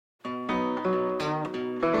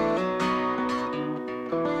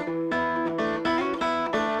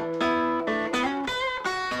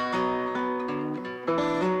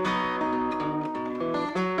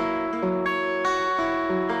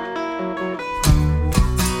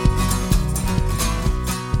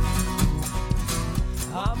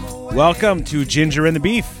Welcome to Ginger and the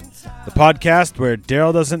Beef, the podcast where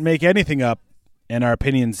Daryl doesn't make anything up and our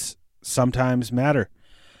opinions sometimes matter.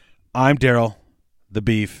 I'm Daryl, the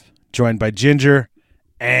Beef, joined by Ginger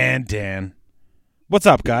and Dan. What's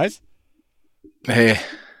up, guys? Hey.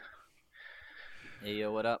 Hey,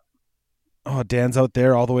 yo, what up? Oh, Dan's out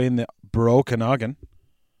there all the way in the Bro-Kanoggin.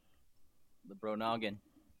 The Bro-Noggin.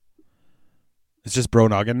 It's just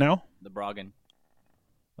Bro-Noggin now? The Broggin.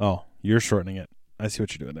 Oh, you're shortening it. I see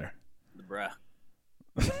what you're doing there. The bruh.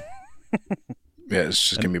 Yeah, it's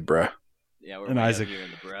just going to be bruh. Yeah, we're And way Isaac. out here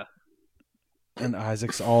in the bruh. And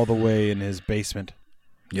Isaac's all the way in his basement.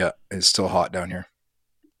 Yeah, it's still hot down here.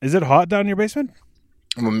 Is it hot down in your basement?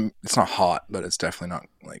 It's not hot, but it's definitely not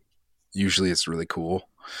like, usually it's really cool.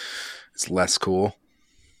 It's less cool.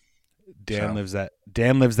 Dan lives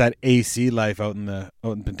that AC life out in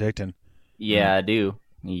Penticton. Yeah, I do.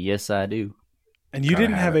 Yes, I do. And you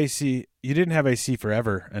didn't have AC. You didn't have AC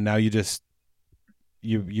forever, and now you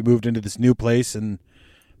moved into this new place, and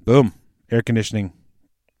boom, air conditioning.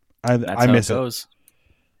 I miss it.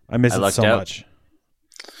 I miss it so much.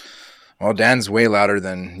 Well, Dan's way louder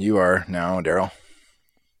than you are now, Daryl.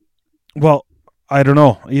 Well, I don't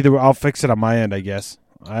know. Either I'll fix it on my end, I guess.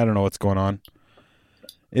 I don't know what's going on.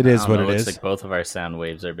 It is what it is. Looks like both of our sound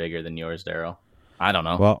waves are bigger than yours, Daryl. I don't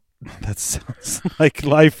know. Well, that sounds like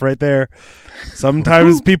life right there.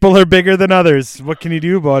 Sometimes people are bigger than others. What can you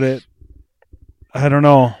do about it? I don't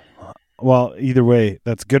know. Well, either way,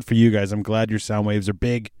 that's good for you guys. I'm glad your sound waves are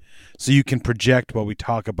big so you can project while we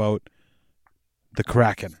talk about the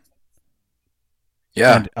Kraken.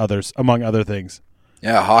 Yeah. And others, among other things.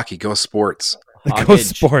 Yeah, hockey, go sports. Go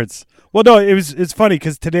sports. Well, no, it's funny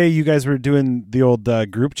because today you guys were doing the old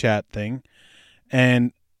group chat thing,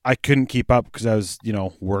 and I couldn't keep up because I was,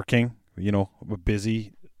 working, a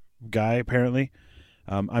busy guy apparently.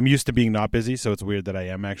 I'm used to being not busy, so it's weird that I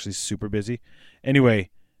am actually super busy. Anyway,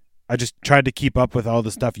 I just tried to keep up with all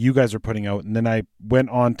the stuff you guys are putting out, and then I went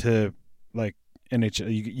on to like NHL.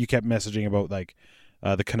 You kept messaging about like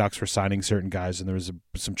the Canucks were signing certain guys, and there was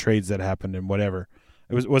some trades that happened and whatever.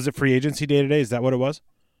 Was it free agency day today? Is that what it was?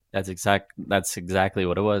 That's exactly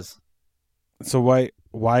what it was. So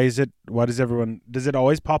why is it? Why does it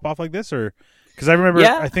always pop off like this? Or because I remember,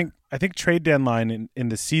 I think trade deadline in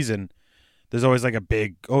the season, there's always like a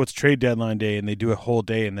big, it's trade deadline day, and they do a whole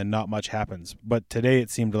day, and then not much happens. But today it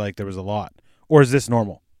seemed like there was a lot. Or is this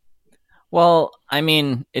normal? Well, I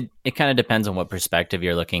mean, it kind of depends on what perspective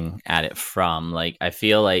you're looking at it from. Like, I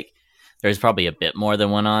feel like there's probably a bit more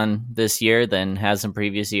than went on this year than has in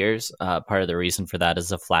previous years. Part of the reason for that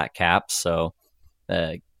is a flat cap. So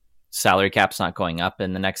the salary cap's not going up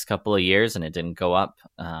in the next couple of years, and it didn't go up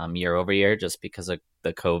year over year just because of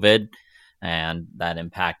the COVID, and that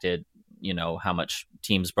impacted, how much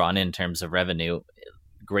teams brought in terms of revenue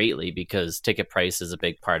greatly because ticket price is a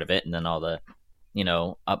big part of it, and then all the,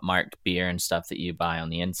 upmarked beer and stuff that you buy on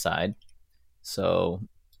the inside. So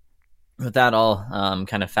with that all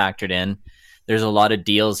kind of factored in, there's a lot of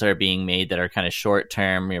deals that are being made that are kind of short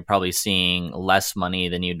term. You're probably seeing less money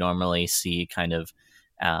than you normally see kind of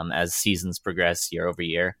as seasons progress year over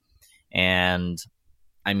year. And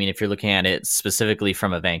I mean, if you're looking at it specifically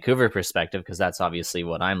from a Vancouver perspective, because that's obviously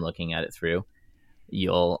what I'm looking at it through,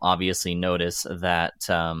 you'll obviously notice that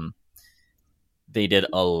they did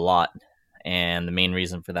a lot. And the main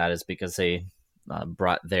reason for that is because they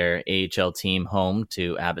brought their AHL team home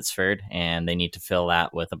to Abbotsford, and they need to fill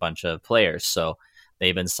that with a bunch of players. So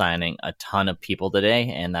they've been signing a ton of people today,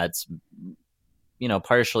 and that's,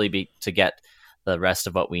 partially to get the rest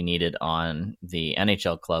of what we needed on the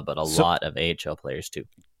NHL club, but a lot of AHL players too.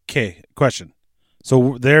 Okay, question.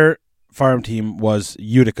 So their farm team was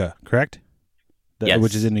Utica, correct? Yes.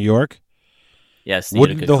 Which is in New York? Yes.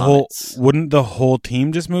 Wouldn't the whole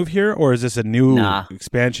team just move here, or is this a new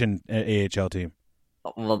expansion AHL team?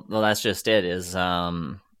 Well, that's just it. Is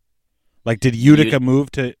like, did Utica move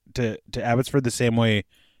to Abbotsford the same way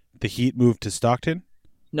the Heat moved to Stockton?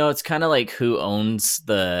 No, it's kind of like who owns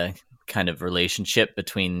the kind of relationship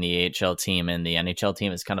between the AHL team and the NHL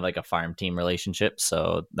team. It's kind of like a farm team relationship.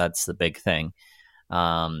 So that's the big thing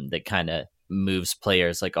that kind of moves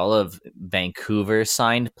players. Like all of Vancouver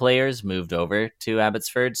signed players moved over to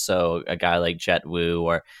Abbotsford. So a guy like Jet Wu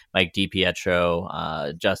or Mike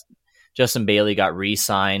DiPietro, Justin Bailey got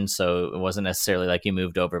re-signed. So it wasn't necessarily like he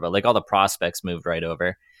moved over, but like all the prospects moved right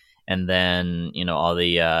over. And then, all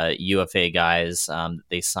the UFA guys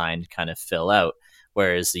they signed kind of fill out.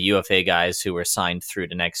 Whereas the UFA guys who were signed through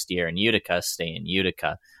to next year in Utica stay in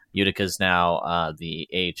Utica. Utica is now the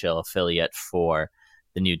AHL affiliate for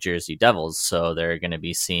the New Jersey Devils. So they're going to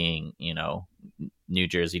be seeing, New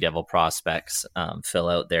Jersey Devil prospects fill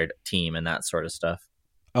out their team and that sort of stuff.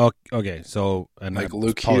 Oh, okay. So, and Like I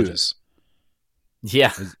Luke apologize. Hughes,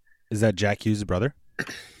 Yeah. Is that Jack Hughes' brother?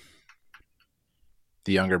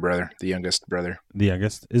 the younger brother, the youngest brother. The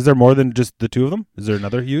youngest? Is there more than just the two of them? Is there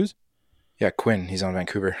another Hughes? Yeah, Quinn. He's on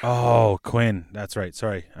Vancouver. Oh, Quinn. That's right.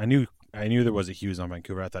 Sorry. I knew there was a Hughes on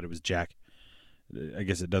Vancouver. I thought it was Jack. I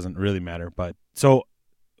guess it doesn't really matter. But so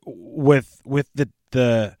with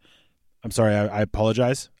the I'm sorry, I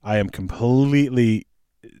apologize. I am completely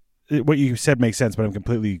what you said makes sense, but I'm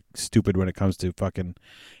completely stupid when it comes to fucking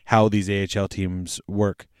how these AHL teams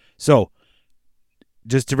work. So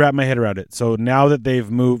just to wrap my head around it. So now that they've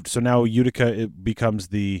moved, so now Utica it becomes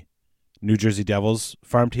the New Jersey Devils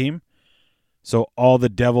farm team. So all the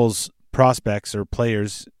Devils prospects or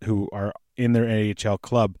players who are in their AHL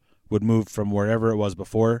club would move from wherever it was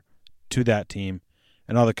before to that team,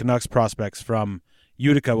 and all the Canucks prospects from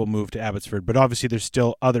Utica will move to Abbotsford. But obviously, there's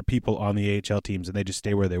still other people on the AHL teams, and they just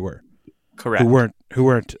stay where they were. Correct. Who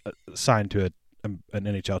weren't signed to an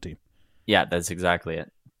NHL team. Yeah, that's exactly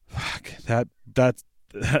it. Fuck that's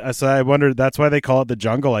so I wonder. That's why they call it the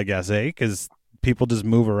jungle, I guess, because people just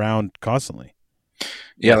move around constantly.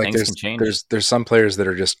 Yeah, things like can change. there's some players that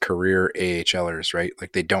are just career AHLers, right?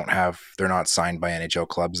 Like they're not signed by NHL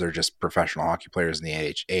clubs. They're just professional hockey players in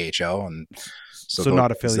the AHL, and so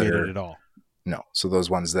not affiliated at all. No, so those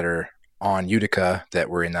ones that are on Utica that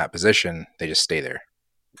were in that position, they just stay there.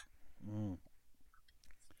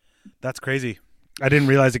 That's crazy. I didn't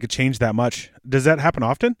realize it could change that much. Does that happen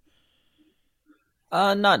often?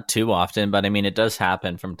 Not too often, but I mean, it does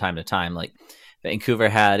happen from time to time. Like Vancouver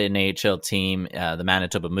had an AHL team, the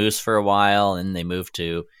Manitoba Moose for a while, and they moved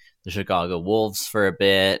to the Chicago Wolves for a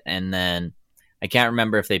bit. And then I can't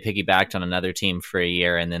remember if they piggybacked on another team for a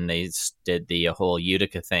year, and then they did the whole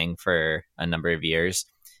Utica thing for a number of years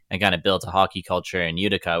and kind of built a hockey culture in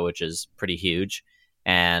Utica, which is pretty huge.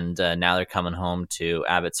 And now they're coming home to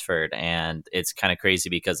Abbotsford, and it's kind of crazy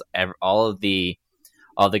because all the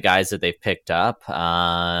guys that they've picked up,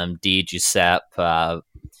 D. Giuseppe,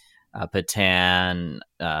 Patan,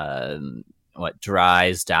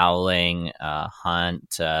 Dries, Dowling,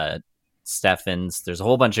 Hunt, Steffens. There's a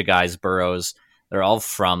whole bunch of guys, Burrows. They're all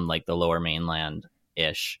from like the lower mainland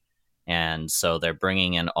ish. And so they're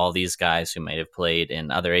bringing in all these guys who might have played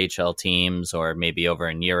in other HL teams or maybe over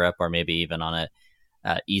in Europe or maybe even on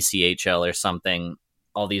a ECHL or something.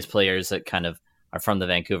 All these players that kind of are from the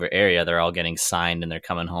Vancouver area, they're all getting signed and they're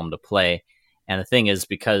coming home to play. And the thing is,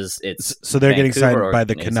 because it's so they're Vancouver getting signed by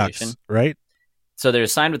the Canucks, right? So they're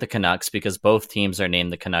signed with the Canucks because both teams are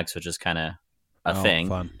named the Canucks, which is kind of a thing.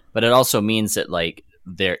 Fun. But it also means that like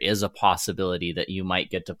there is a possibility that you might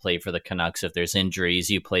get to play for the Canucks if there's injuries,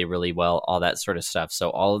 you play really well, all that sort of stuff. So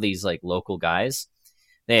all of these like local guys,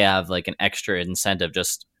 they have like an extra incentive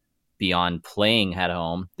just beyond playing at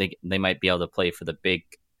home. They might be able to play for the big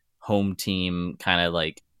home team, kind of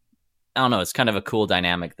like, I don't know, it's kind of a cool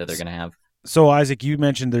dynamic that they're going to have. So Isaac, you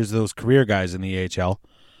mentioned there's those career guys in the AHL.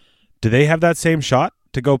 Do they have that same shot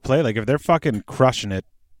to go play? Like if they're fucking crushing it,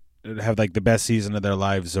 have like the best season of their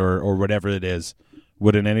lives or whatever it is,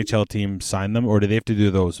 would an NHL team sign them, or do they have to do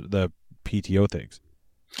the PTO things?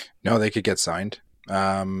 No, they could get signed.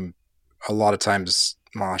 A lot of times,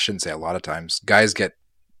 well, I shouldn't say a lot of times, guys get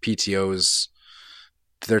PTOs.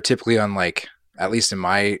 They're typically on like, at least in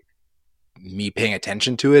me paying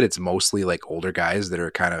attention to it, it's mostly like older guys that are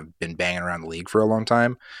kind of been banging around the league for a long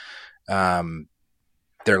time.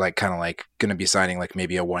 They're like kind of like going to be signing like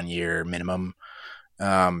maybe a 1 year minimum.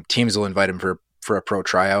 Teams will invite them for a pro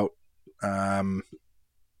tryout.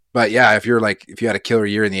 But yeah, if you had a killer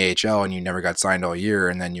year in the AHL and you never got signed all year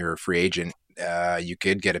and then you're a free agent, you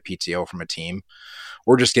could get a PTO from a team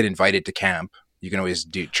or just get invited to camp. You can always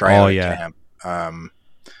do tryout at camp.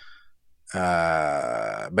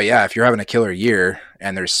 But yeah, if you're having a killer year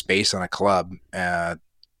and there's space on a club, it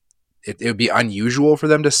would be unusual for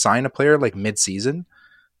them to sign a player like mid-season,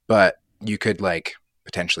 but you could like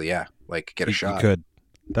potentially, get a shot. You could.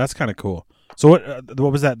 That's kind of cool. So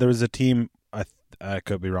what was that? There was a team. I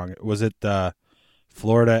could be wrong. Was it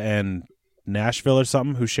Florida and Nashville or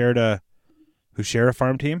something who share a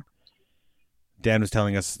farm team? Dan was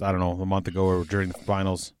telling us, I don't know, a month ago or during the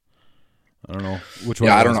finals. I don't know which one.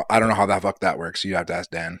 Yeah, I don't know how that fuck that works. You have to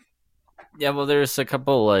ask Dan. Yeah, well, there's a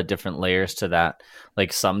couple different layers to that.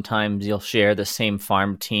 Like sometimes you'll share the same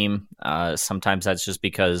farm team. Sometimes that's just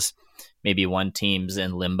because maybe one team's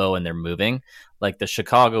in limbo and they're moving. Like the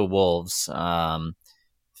Chicago Wolves,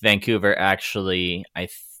 Vancouver actually,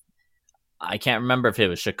 I can't remember if it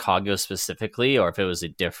was Chicago specifically or if it was a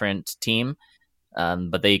different team,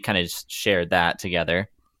 but they kind of shared that together.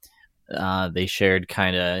 they shared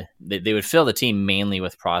kind of they would fill the team mainly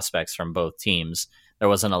with prospects from both teams. There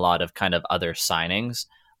wasn't a lot of kind of other signings,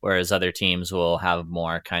 whereas other teams will have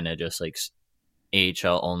more kind of just like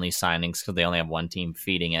AHL only signings because they only have one team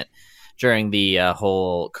feeding it. During the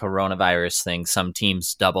whole coronavirus thing, some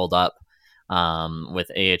teams doubled up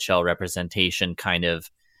with AHL representation kind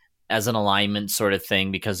of as an alignment sort of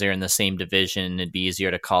thing because they're in the same division. It'd be easier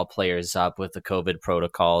to call players up with the COVID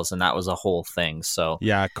protocols, and that was a whole thing. So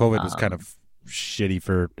yeah, COVID was kind of shitty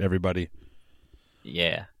for everybody.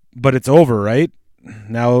 Yeah, but it's over, right?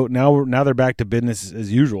 Now they're back to business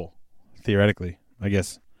as usual, theoretically. I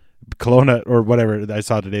guess Kelowna or whatever I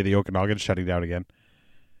saw today, the Okanagan's shutting down again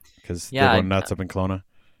because they're going nuts up in Kelowna.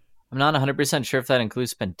 I'm not 100% sure if that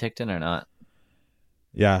includes Penticton or not.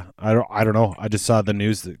 Yeah, I don't know. I just saw the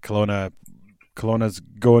news that Kelowna's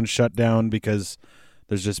going shut down because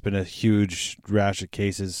there's just been a huge rash of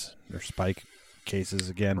cases or spike cases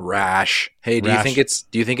again. Rash. Hey, do you think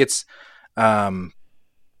it's going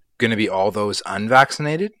to be all those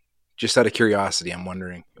unvaccinated? Just out of curiosity, I'm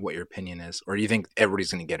wondering what your opinion is. Or do you think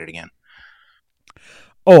everybody's going to get it again?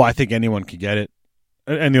 Oh, I think anyone could get it.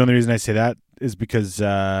 And the only reason I say that is because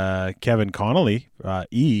Kevin Connolly, got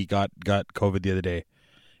COVID the other day.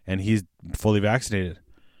 And he's fully vaccinated,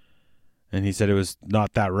 and he said it was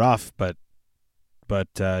not that rough, but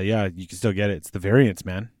yeah, you can still get it. It's the variants,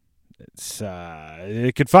 man.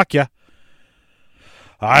 It could fuck you.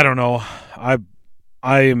 I don't know. I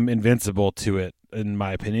am invincible to it, in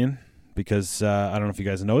my opinion, because I don't know if you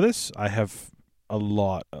guys know this. I have a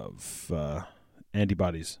lot of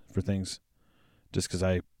antibodies for things, just because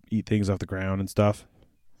I eat things off the ground and stuff.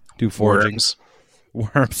 Do foraging.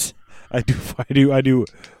 Worms. I do.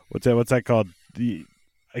 What's that called?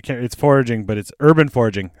 It's foraging, but it's urban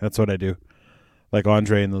foraging. That's what I do. Like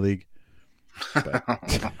Andre in the league.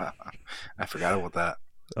 I forgot about that.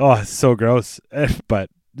 Oh, it's so gross. But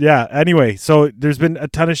yeah, anyway, so there's been a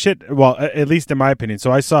ton of shit. Well, at least in my opinion.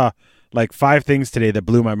 So I saw like 5 things today that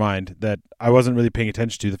blew my mind that I wasn't really paying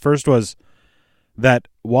attention to. The first was that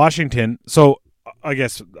Washington. So I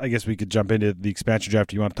guess we could jump into the expansion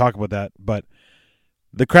draft if you want to talk about that, but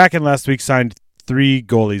the Kraken last week signed 3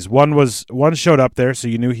 goalies. One showed up there, so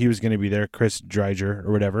you knew he was going to be there, Chris Dreiger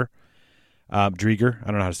or whatever. Drieger, I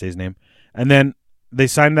don't know how to say his name. And then they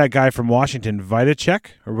signed that guy from Washington, Vitacek,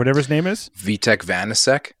 or whatever his name is. Vitek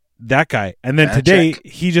Vanacek? That guy. And then today,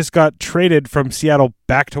 he just got traded from Seattle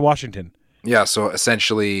back to Washington. Yeah, so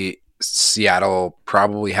essentially, Seattle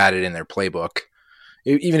probably had it in their playbook.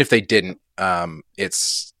 Even if they didn't,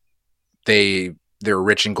 they're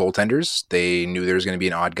rich in goaltenders. They knew there was going to be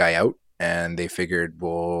an odd guy out, and they figured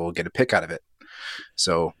we'll get a pick out of it.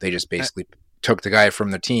 So they just basically took the guy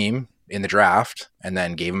from the team in the draft and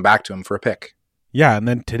then gave him back to him for a pick. Yeah, and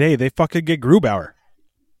then today they fucking get Grubauer.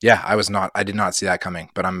 Yeah, I did not see that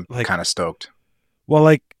coming, but I'm kind of stoked.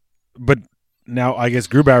 Well, but now I guess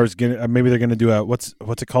Grubauer's gonna maybe they're gonna do a what's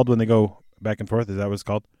it called when they go back and forth? Is that what it's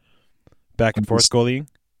called? Back and forth goalieing?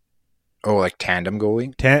 Oh, like tandem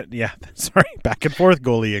goalie? Yeah, sorry, back and forth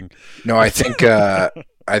goalieing. No, I think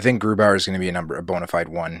Grubauer is going to be a bona fide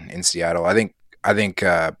one in Seattle. I think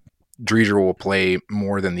Drieger will play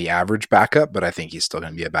more than the average backup, but I think he's still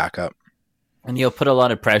going to be a backup. And he'll put a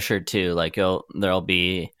lot of pressure too. Like there'll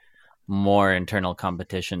be more internal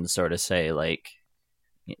competition, sort of say, like,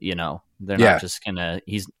 they're not just gonna.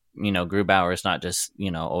 Grubauer is not just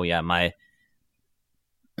oh yeah,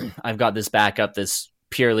 I've got this backup that's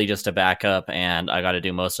purely just a backup and I got to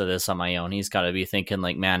do most of this on my own. He's got to be thinking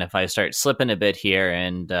like, man, if I start slipping a bit here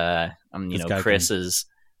and Chris is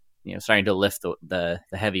starting to lift the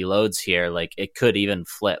heavy loads here, like it could even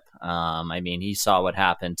flip. He saw what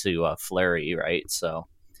happened to Fleury, right? So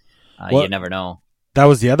you never know. That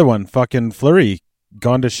was the other one. Fucking Fleury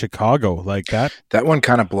gone to Chicago like that. That one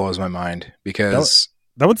kind of blows my mind because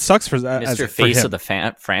that one sucks for Mr. Face of the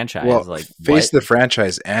franchise. Well, face of the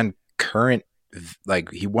franchise and current.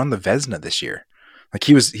 Like he won the Vezina this year. Like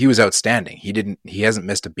he was outstanding. He hasn't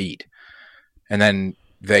missed a beat. And then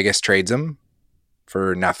Vegas trades him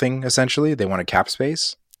for nothing, essentially. They wanted cap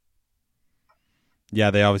space.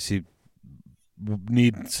 Yeah, they obviously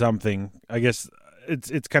need something. I guess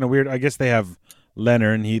it's kind of weird. I guess they have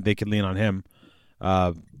Leonard and they could lean on him.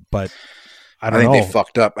 But I don't know. They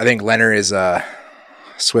fucked up. I think Leonard is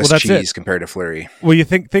Swiss cheese compared to Fleury. Well, you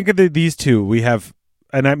think of these two. We have.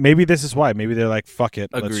 And maybe this is why. Maybe they're like, fuck it.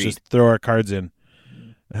 Agreed. Let's just throw our cards in.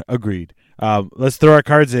 Agreed. Let's throw our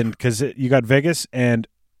cards in because you got Vegas and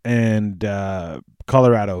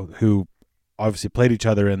Colorado, who obviously played each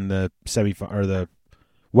other in the the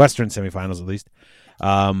Western semifinals at least.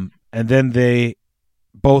 And then they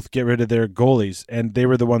both get rid of their goalies, and they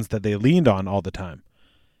were the ones that they leaned on all the time.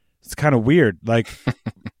 It's kind of weird. Like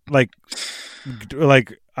I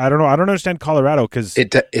don't know. I don't understand Colorado because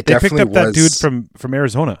It they picked definitely up that was dude from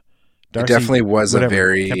Arizona. Darcy, it definitely was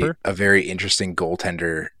whatever, Kemper? a very interesting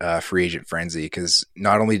goaltender free agent frenzy, because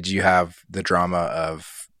not only do you have the drama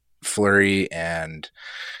of Fleury and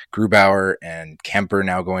Grubauer and Kemper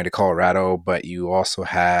now going to Colorado, but you also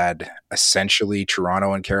had essentially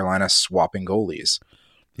Toronto and Carolina swapping goalies.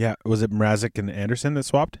 Yeah, was it Mrazek and Anderson that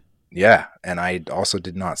swapped? Yeah, and I also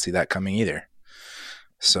did not see that coming either.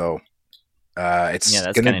 So it's Yeah,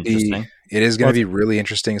 that's going kinda to be interesting. it is going to be really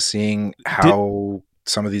interesting seeing how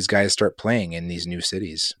some of these guys start playing in these new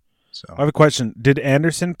cities. So I have a question. Did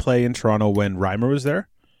Anderson play in Toronto when Reimer was there?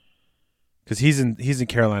 Because he's in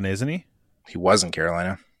Carolina, isn't he? he was in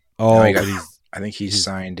Carolina. Oh, No, he but got- I think he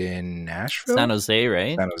signed in Nashville. San Jose,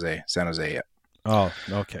 right? San Jose. Yeah. oh,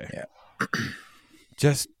 okay. Yeah.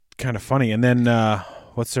 Just kind of funny. And then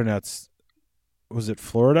what's their nuts? Was it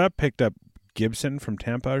Florida picked up Gibson from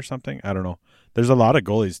Tampa or something? I don't know. There's a lot of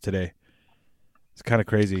goalies today. It's kind of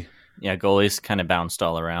crazy. Yeah, goalies kind of bounced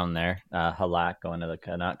all around there. Halak going to the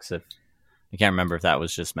Canucks. If I can't remember if that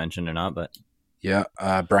was just mentioned or not, but Yeah.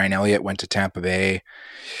 Brian Elliott went to Tampa Bay.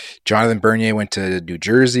 Jonathan Bernier went to New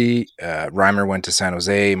Jersey. Reimer went to San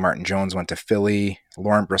Jose. Martin Jones went to Philly.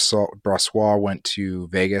 Laurent Brossois went to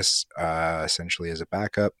Vegas, essentially as a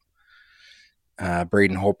backup.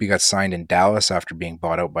 Braden Holtby got signed in Dallas after being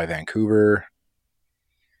bought out by Vancouver.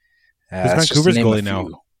 Who's That's just to Vancouver's name a goalie now?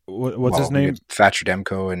 few. What's his We name? got Thatcher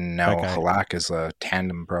Demko, and now That guy. Halak is a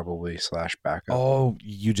tandem probably / backup. Oh,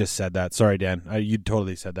 you just said that. Sorry, Dan. You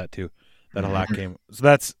totally said that too. That Mhm. Halak came. So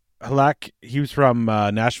that's Halak. He was from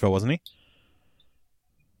Nashville, wasn't he?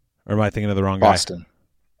 Or am I thinking of the wrong Boston.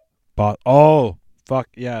 guy? Oh, fuck.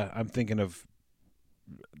 Yeah, I'm thinking of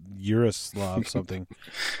Yaroslav something.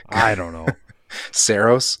 I don't know.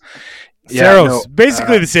 Saros. Saros.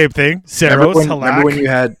 Basically the same thing. Saros, remember Halak.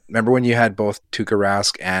 when you had both Tuukka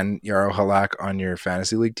Rask and Yaro Halak on your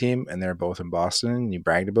fantasy league team, and they're both in Boston, and you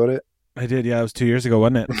bragged about it? I did. Yeah, it was 2 years ago,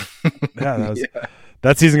 wasn't it? Yeah, that was. Yeah.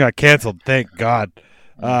 That season got canceled. Thank God.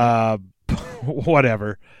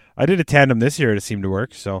 Whatever. I did a tandem this year. It seemed to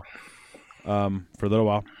work. So, for a little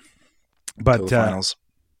while, but Till the finals.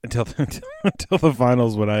 until the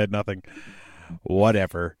finals when I had nothing.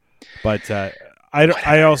 Whatever. But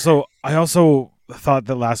I also thought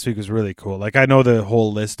that last week was really cool. Like, I know the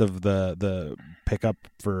whole list of the pickup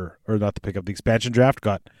for, or not the pickup, the expansion draft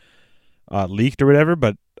got leaked or whatever.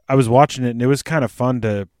 But I was watching it and it was kind of fun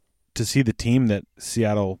to see the team that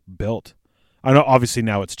Seattle built. I know obviously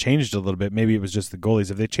now it's changed a little bit. Maybe it was just the goalies.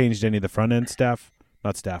 Have they changed any of the front end staff?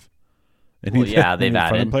 Not staff. Well, yeah, they've front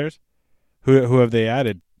end added players. Who have they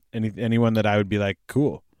added? Anyone that I would be like,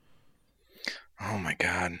 cool. Oh my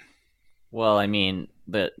God. well, I mean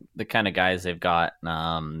the kind of guys they've got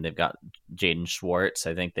Jaden Schwartz.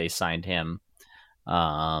 I think they signed him.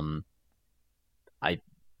 Did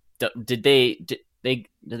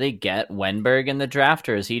they get Wenberg in the draft,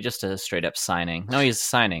 or is he just a straight up signing? No, he's a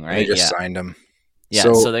signing, right? They just signed him. Yeah,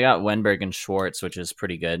 so they got Wenberg and Schwartz, which is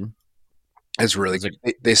pretty good. It's really good.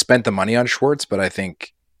 They spent the money on Schwartz, but I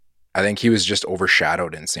think he was just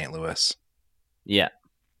overshadowed in St. Louis. Yeah,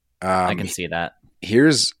 I can see that.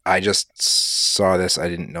 I just saw this. I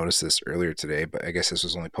didn't notice this earlier today, but I guess this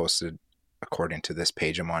was only posted according to this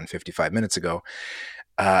page I'm on 55 minutes ago.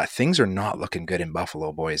 Things are not looking good in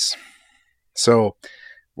Buffalo, boys. So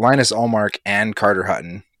Linus Ullmark and Carter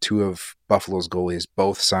Hutton, two of Buffalo's goalies,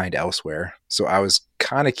 both signed elsewhere. So I was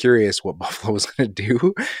kind of curious what Buffalo was going to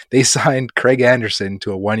do. They signed Craig Anderson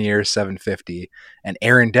to a 1-year $750 and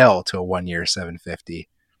Aaron Dell to a 1-year $750.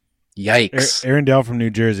 Yikes. Aaron Dell from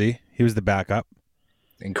New Jersey. He was the backup.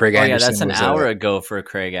 And Craig Anderson. Yeah, that's an hour ago for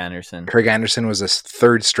Craig Anderson. Craig Anderson was a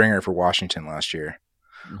third stringer for Washington last year.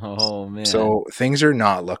 Oh man! So things are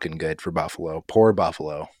not looking good for Buffalo. Poor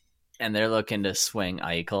Buffalo. And they're looking to swing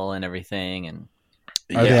Eichel and everything. And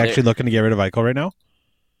Are they actually looking to get rid of Eichel right now?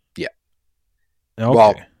 Yeah. Okay.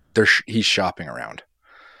 Well, he's shopping around.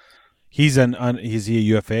 Is he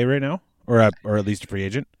a UFA right now, or at least a free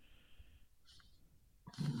agent?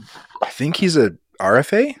 I think he's a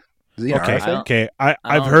RFA. Is he an RFA? Okay.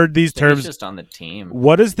 I've heard these terms. He's just on the team.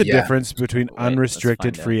 What is the difference between Wait, unrestricted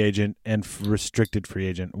let's find free agent and restricted free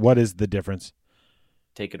agent? What is the difference?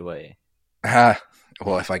 Take it away.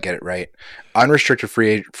 Well, if I get it right, unrestricted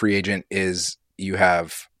free agent is you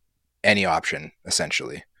have any option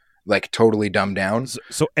essentially, like totally dumbed down.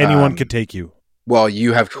 So anyone could take you. Well,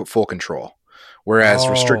 you have full control. Whereas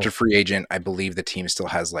restricted free agent, I believe the team still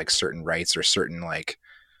has like certain rights or certain like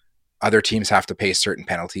other teams have to pay certain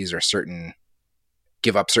penalties or certain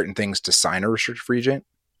give up certain things to sign a restricted free agent.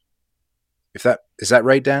 Is that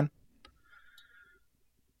right, Dan?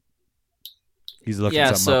 He's looking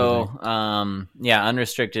Yeah, something up. so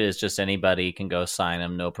unrestricted is just anybody can go sign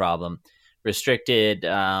them, no problem. Restricted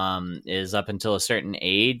is up until a certain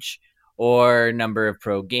age or number of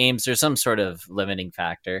pro games or some sort of limiting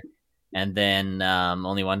factor, and then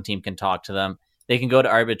only one team can talk to them. They can go to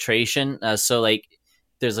arbitration. So like,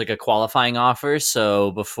 there's like a qualifying offer.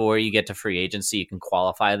 So before you get to free agency, you can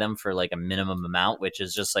qualify them for like a minimum amount, which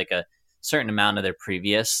is just like a certain amount of their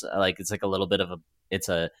previous. Like it's like a little bit of it's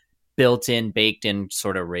a built-in, baked-in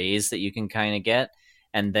sort of raise that you can kind of get.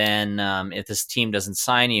 And then if this team doesn't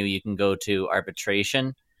sign you, you can go to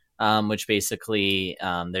arbitration, which basically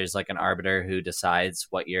there's like an arbiter who decides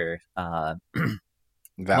what your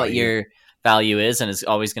value is, and it's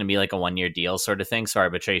always going to be like a 1-year deal sort of thing. So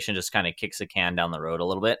arbitration just kind of kicks a can down the road a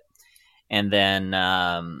little bit. And then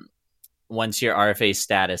once your RFA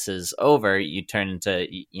status is over, you turn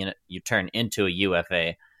into a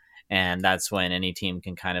UFA. And that's when any team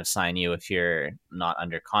can kind of sign you if you're not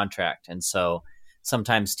under contract. And so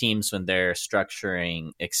sometimes teams, when they're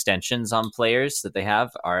structuring extensions on players that they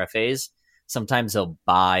have, RFAs, sometimes they'll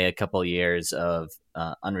buy a couple years of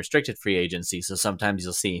unrestricted free agency. So sometimes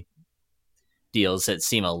you'll see deals that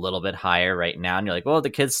seem a little bit higher right now. And you're like, well, the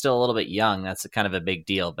kid's still a little bit young. That's kind of a big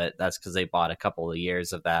deal. But that's because they bought a couple of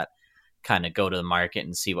years of that, kind of go to the market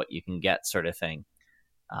and see what you can get sort of thing.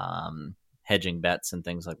 Hedging bets and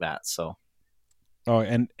things like that. So,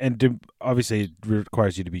 Obviously it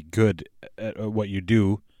requires you to be good at what you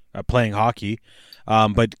do, playing hockey.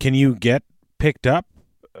 But can you get picked up,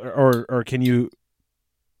 or can you?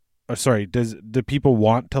 Do people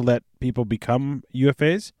want to let people become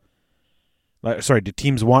UFAs? Do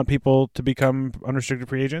teams want people to become unrestricted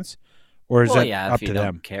free agents, or is that up to them? If you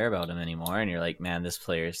don't care about them anymore, and you're like, man, this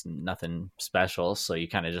player's nothing special, so you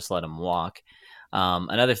kind of just let him walk.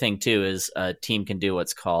 Another thing too is a team can do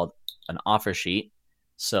what's called an offer sheet.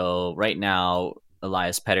 So right now,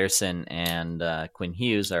 Elias Pettersson and Quinn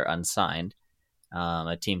Hughes are unsigned.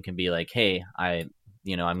 A team can be like, "Hey, I'm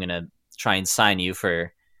going to try and sign you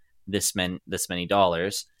for this many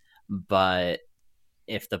dollars," but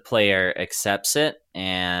if the player accepts it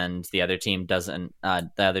and the other team doesn't,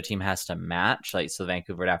 the other team has to match. Like, so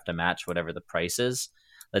Vancouver would have to match whatever the price is.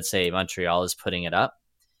 Let's say Montreal is putting it up.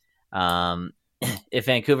 If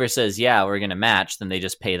Vancouver says, yeah, we're going to match, then they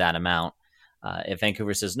just pay that amount. If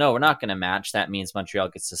Vancouver says, no, we're not going to match, that means Montreal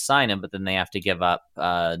gets to sign him, but then they have to give up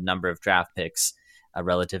a number of draft picks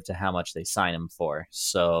relative to how much they sign him for.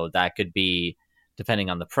 So that could be, depending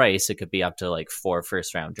on the price, it could be up to like 4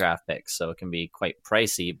 first-round draft picks. So it can be quite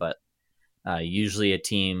pricey, but usually a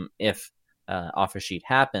team, if offer sheet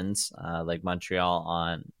happens, like Montreal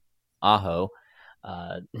on Aho,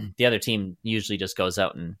 the other team usually just goes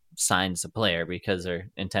out and signs a player because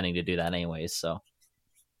they're intending to do that anyways. So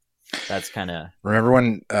that's kind of. Remember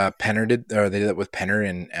when Penner they did that with Penner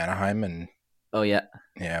in Anaheim, and oh yeah.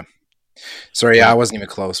 Sorry, I wasn't even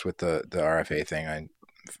close with the RFA thing.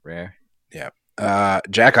 Rare. Yeah.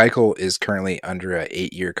 Jack Eichel is currently under a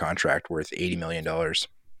 8-year contract worth $80 million.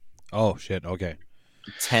 Oh shit! Okay,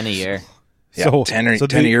 10 a year. Yeah, so 10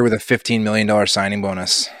 a year with a $15 million signing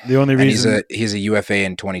bonus. The only reason he's a UFA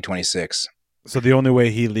in 2026. So the only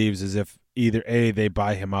way he leaves is if either A, they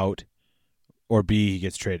buy him out, or B, he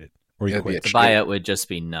gets traded, or he quits. The buyout would just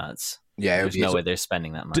be nuts. Yeah, there's no way they're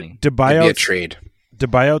spending that money. Do buyouts it'd be a trade? Do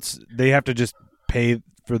buyouts, they have to just pay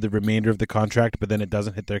for the remainder of the contract, but then it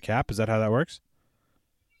doesn't hit their cap? Is that how that works?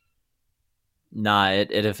 Nah,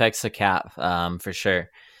 it affects the cap for sure.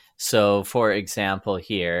 So, for example,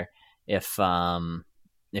 here, if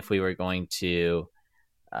we were going to,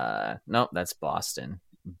 nope, that's Boston,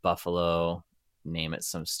 Buffalo, name it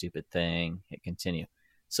some stupid thing, hit continue.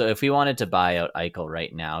 So if we wanted to buy out Eichel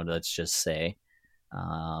right now, let's just say,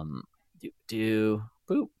 boop.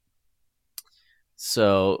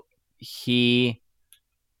 So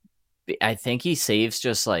I think he saves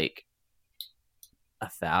just like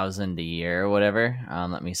 $1,000 a year or whatever.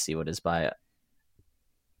 Let me see what his buyout.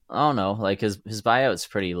 Oh no, like his buyout's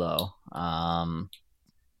pretty low.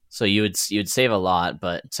 So you'd save a lot,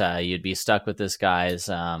 but you'd be stuck with this guy's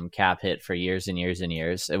cap hit for years and years and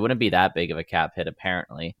years. It wouldn't be that big of a cap hit,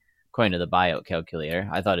 apparently, according to the buyout calculator.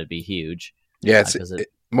 I thought it'd be huge. Yeah,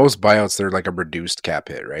 most buyouts, they're like a reduced cap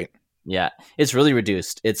hit, right? Yeah, it's really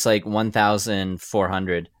reduced. It's like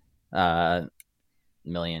 1,400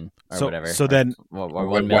 million or whatever. So then, or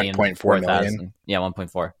 1 million, 1.4 million. Yeah,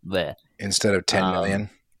 1.4 bleh. Instead of 10 million.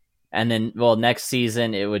 And then, next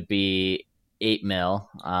season it would be 8 mil,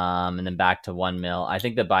 and then back to 1 mil. I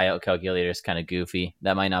think the buyout calculator is kind of goofy.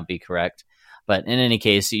 That might not be correct, But in any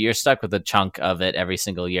case, you're stuck with a chunk of it every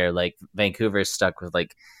single year. Like Vancouver's stuck with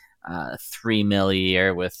like $3 million a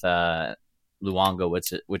year with Luongo,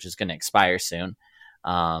 which is going to expire soon.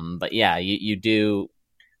 But yeah, you do.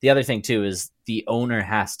 The other thing too is the owner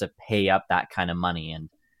has to pay up that kind of money, and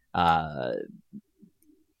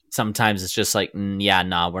sometimes it's just like,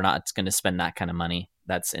 we're not going to spend that kind of money.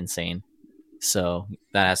 That's insane. So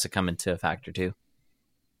that has to come into a factor too.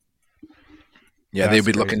 Yeah, they'd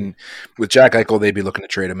be looking with Jack Eichel. They'd be looking to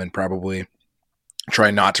trade him and probably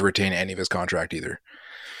try not to retain any of his contract either.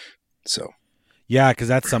 So, yeah, because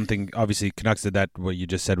that's something. Obviously, Canucks did that. What you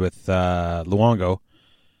just said with Luongo.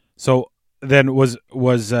 So then was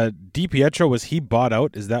DiPietro, was he bought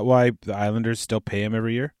out? Is that why the Islanders still pay him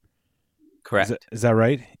every year? Correct. Is that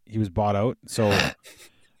right? He was bought out. So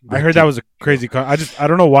I heard that was a crazy. I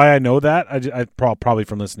don't know why I know that. I probably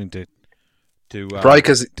from listening to probably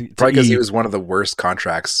because he was one of the worst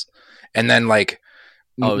contracts, and then like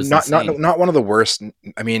not one of the worst.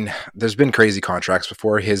 I mean, there's been crazy contracts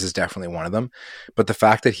before. His is definitely one of them, but the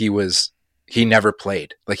fact that he never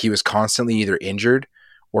played, like he was constantly either injured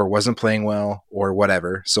or wasn't playing well or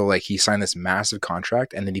whatever. So like he signed this massive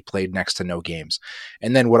contract and then he played next to no games.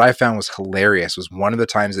 And then what I found was hilarious was one of the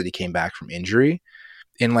times that he came back from injury,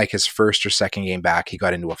 in like his first or second game back, he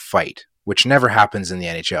got into a fight, which never happens in the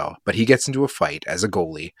NHL, but he gets into a fight as a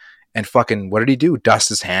goalie and fucking, what did he do? Dust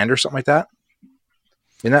his hand or something like that?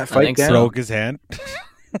 In that fight, Dan? Broke his hand.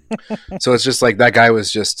 So it's just like that guy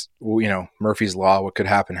was just, Murphy's Law, what could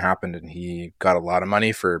happen happened, and he got a lot of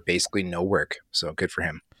money for basically no work. So good for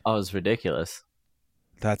him. Oh, it was ridiculous.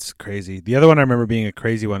 That's crazy. The other one I remember being a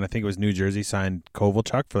crazy one, I think it was New Jersey signed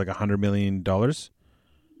Kovalchuk for like $100 million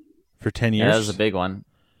for 10 years. Yeah, that was a big one.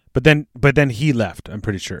 But then he left, I'm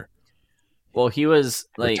pretty sure. Well, he was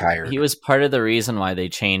retired. He was part of the reason why they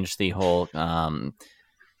changed the whole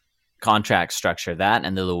contract structure, that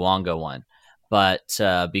and the Luongo one. But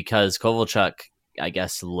because Kovalchuk, I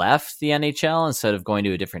guess, left the NHL instead of going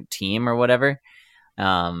to a different team or whatever.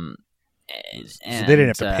 So they didn't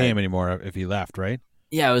have to pay him anymore if he left, right?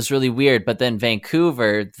 Yeah, it was really weird. But then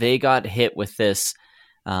Vancouver, they got hit with this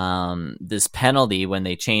penalty when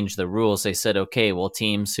they changed the rules. They said, okay, well,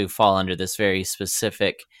 teams who fall under this very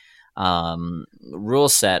specific rule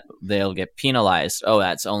set, they'll get penalized. Oh,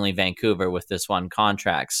 that's only Vancouver with this one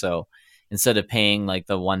contract. So instead of paying like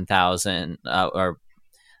the 1,000 or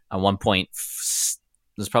a 1 point,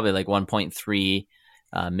 there's probably like 1.3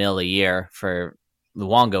 mil a year for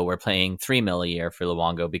Luongo, we're paying $3 million a year for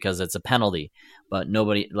Luongo because it's a penalty. But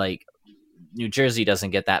nobody, like New Jersey,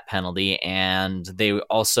 doesn't get that penalty, and they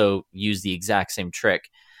also use the exact same trick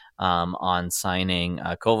on signing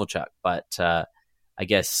Kovalchuk. But I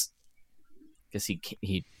guess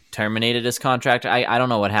he terminated his contract. I don't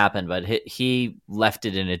know what happened, but he left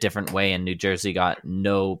it in a different way, and New Jersey got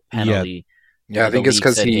no penalty. Yeah, I think it's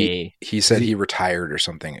because he said he retired or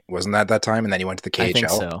something. Wasn't that time? And then he went to the KHL. I think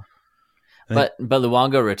so. But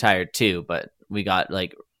Luongo retired too. But we got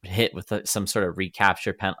like hit with some sort of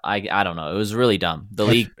recapture penalty. I don't know. It was really dumb. The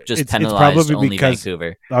league just penalized only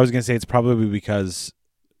Vancouver. I was going to say it's probably because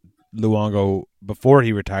Luongo, before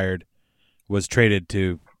he retired, was traded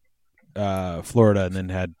to Florida and then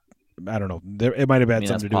had, I don't know, it might have had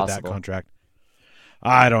something to do with that contract.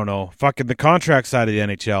 I don't know. Fucking the contract side of the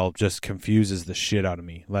NHL just confuses the shit out of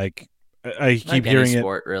me. Like I keep hearing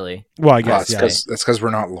sport, really. Well, I guess that's because we're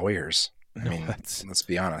not lawyers. I mean, let's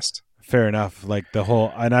be honest. Fair enough. like the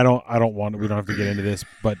whole, and I don't want, we don't have to get into this,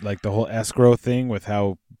 but like the whole escrow thing with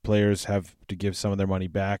how players have to give some of their money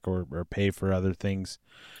back or pay for other things,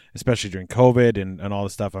 especially during COVID and all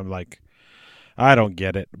this stuff. I'm like, I don't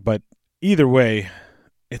get it. But either way,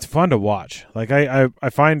 it's fun to watch. Like I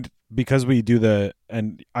find, because we do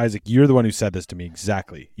and Isaac, you're the one who said this to me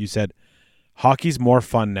exactly. You said hockey's more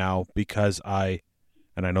fun now because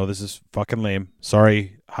and I know this is fucking lame.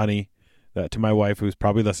 Sorry, honey, to my wife who's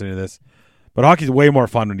probably listening to this, but hockey's way more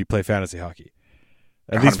fun when you play fantasy hockey.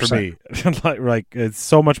 At 100%. Least for me, like it's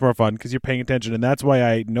so much more fun because you're paying attention, and that's why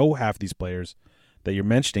I know half these players that you're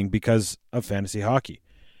mentioning because of fantasy hockey.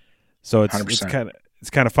 So it's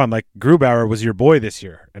kind of fun. Like Grubauer was your boy this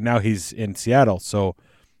year, and now he's in Seattle. So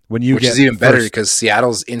when you which is even better because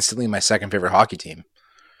Seattle's instantly my second favorite hockey team.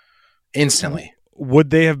 Instantly. Would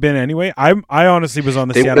they have been anyway? I honestly was on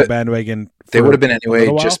the Seattle bandwagon. They would have been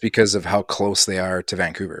anyway, just because of how close they are to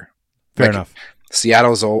Vancouver. Fair enough.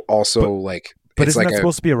 Seattle's also but isn't that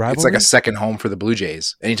supposed to be a rivalry? It's like a second home for the Blue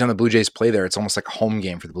Jays. Anytime the Blue Jays play there, it's almost like a home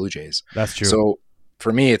game for the Blue Jays. That's true. So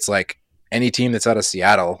for me, it's like any team that's out of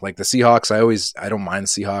Seattle, like the Seahawks. I don't mind the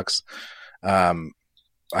Seahawks.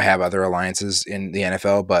 I have other alliances in the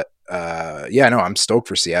NFL, but yeah, no, I'm stoked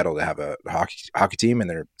for Seattle to have a hockey team, and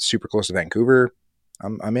they're super close to Vancouver.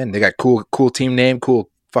 I'm in. They got cool team name, cool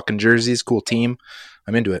fucking jerseys, cool team.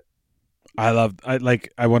 I'm into it. I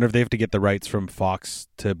wonder if they have to get the rights from Fox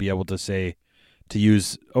to be able to say to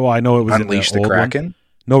use. Oh, I know it was Unleash in the the old Kraken. One.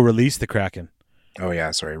 No, release the Kraken. Oh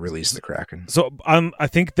yeah, sorry, release the Kraken. So I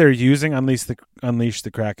think they're using Unleash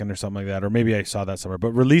the Kraken or something like that, or maybe I saw that somewhere.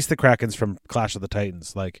 But release the Krakens from Clash of the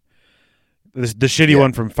Titans, like the shitty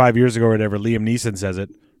one from 5 years ago or whatever. Liam Neeson says it.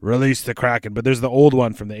 Release the Kraken, but there's the old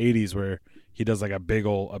one from the '80s where he does like a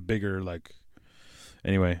bigger like.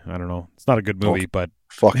 Anyway, I don't know. It's not a good movie, but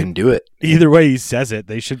fucking do it. Either way, he says it.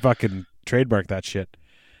 They should fucking trademark that shit.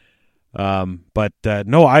 But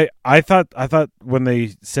no, I thought when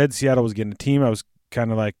they said Seattle was getting a team, I was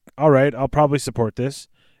kind of like, all right, I'll probably support this.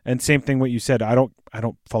 And same thing what you said. I don't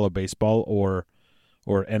follow baseball or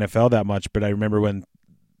NFL that much, but I remember when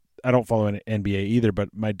I don't follow NBA either. But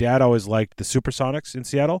my dad always liked the Supersonics in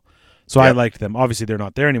Seattle, so I liked them. Obviously, they're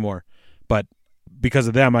not there anymore, but because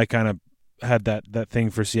of them, I kind of had that thing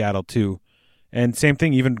for Seattle too. And same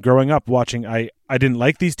thing, even growing up watching, I didn't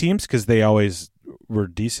like these teams because they always were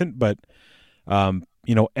decent, but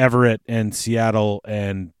Everett and Seattle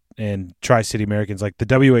and Tri-City Americans, like the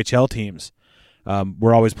WHL teams,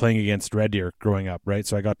 were always playing against Red Deer growing up, right?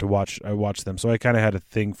 So I watched them. So I kind of had a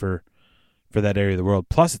thing for that area of the world.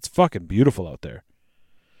 Plus, it's fucking beautiful out there.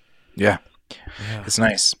 Yeah. It's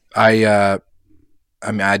nice. I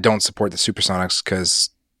mean, I don't support the Supersonics because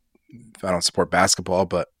I don't support basketball,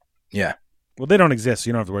 but yeah. Well, they don't exist, so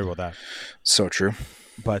you don't have to worry about that. So true.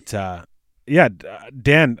 But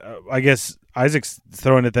Dan, I guess Isaac's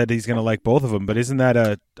throwing it that he's going to like both of them, but isn't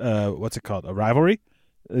that what's it called? A rivalry?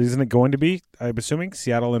 Isn't it going to be, I'm assuming,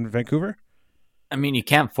 Seattle and Vancouver? I mean, you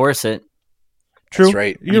can't force it. True. That's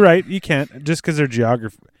right. You're right. You can't, just because they're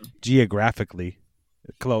geographically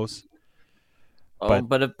close.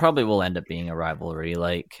 But it probably will end up being a rivalry.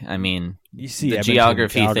 Like, I mean, you see the Edmonton,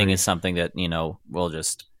 geography Calgary thing is something that, we'll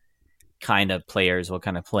just players will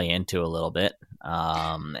kind of play into a little bit.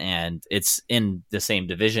 And it's in the same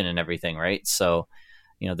division and everything, right? So,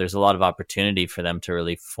 there's a lot of opportunity for them to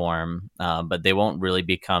really form, but they won't really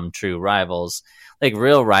become true rivals. Like,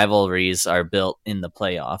 real rivalries are built in the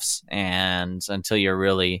playoffs, and until you're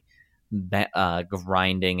really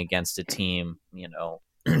grinding against a team,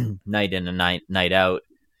 night in and night out,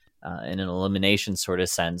 in an elimination sort of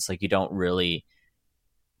sense, like, you don't really,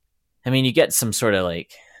 I mean, you get some sort of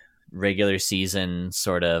like regular season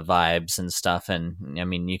sort of vibes and stuff, and I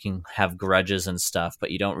mean, you can have grudges and stuff,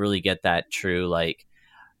 but you don't really get that true, like,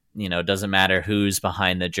 it doesn't matter who's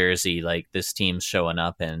behind the jersey, like, this team's showing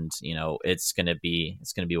up, and it's gonna be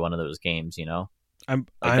one of those games.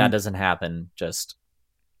 That doesn't happen just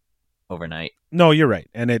overnight. No, you're right,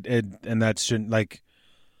 and and that shouldn't, like,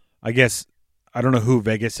 I guess I don't know who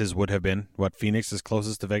Vegas would have been. What, Phoenix is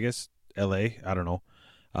closest to Vegas? LA? I don't know.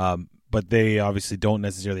 But they obviously don't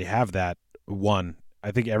necessarily have that one.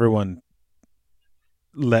 I think everyone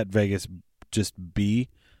let Vegas just be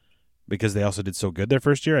because they also did so good their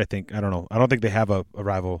first year. I don't know. I don't think they have a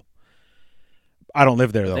rival. I don't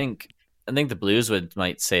live there, though. I think the Blues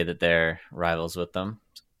might say that they're rivals with them.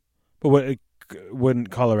 But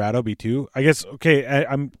wouldn't Colorado be too? I guess, okay,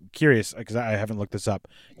 I'm curious because I haven't looked this up.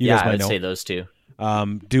 You guys might I would know. say those two.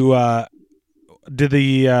 Do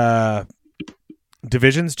the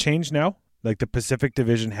divisions change now? Like the Pacific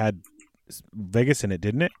Division had Vegas in it,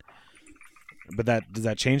 didn't it? But does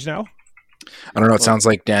that change now? I don't know. It sounds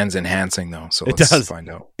like Dan's enhancing though, so let's find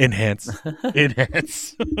out. Enhance.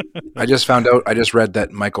 I just found out. I just read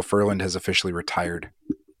that Michael Furland has officially retired.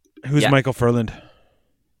 Who's Michael Furland?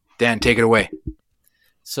 Dan, take it away.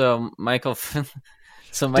 So Michael Furland.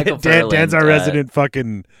 Dan's our resident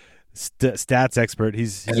fucking stats expert.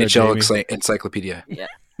 He's NHL encyclopedia. Yeah.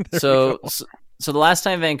 So the last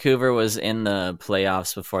time Vancouver was in the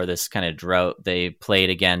playoffs before this kind of drought, they played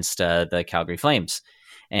against the Calgary Flames.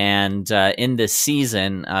 And in this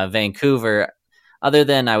season, Vancouver, other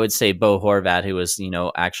than, I would say, Bo Horvat, who was,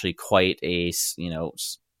 actually quite a,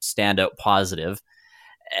 standout positive,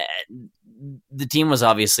 the team was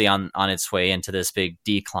obviously on its way into this big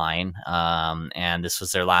decline. And this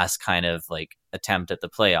was their last kind of like attempt at the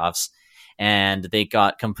playoffs. And they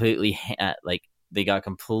got completely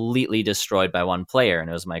destroyed by one player, and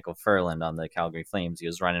it was Michael Furland on the Calgary Flames. He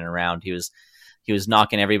was running around. He was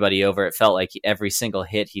knocking everybody over. It felt like every single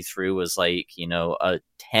hit he threw was like, a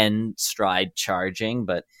 10 stride charging,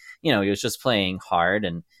 but he was just playing hard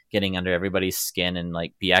and getting under everybody's skin. And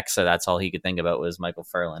like Bieksa, that's all he could think about was Michael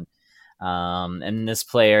Furland. And this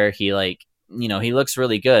player, he looks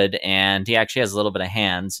really good, and he actually has a little bit of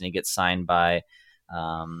hands, and he gets signed by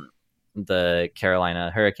the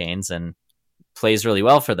Carolina Hurricanes and plays really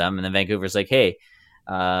well for them. And then Vancouver's like, hey,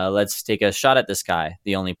 let's take a shot at this guy.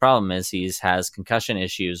 The only problem is he has concussion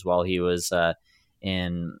issues while he was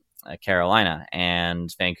in Carolina.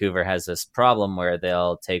 And Vancouver has this problem where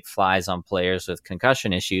they'll take flies on players with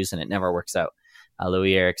concussion issues and it never works out.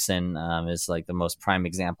 Louis Eriksson is like the most prime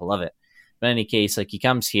example of it. But in any case, like he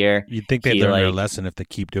comes here. You'd think they'd learn their lesson if they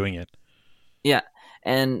keep doing it. Yeah.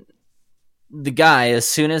 And the guy, as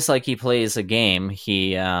soon as like he plays a game,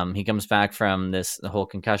 he comes back from the whole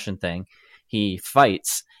concussion thing. He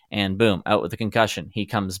fights and boom, out with a concussion. He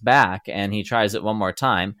comes back and he tries it one more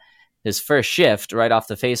time. His first shift, right off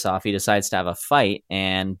the face-off, he decides to have a fight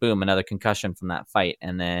and boom, another concussion from that fight.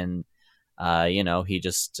 And then, he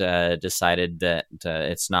just decided that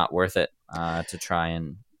it's not worth it to try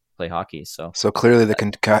and play hockey. So clearly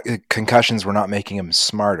the concussions were not making him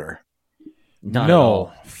smarter. Not at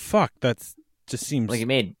all. Fuck, that's just seems like he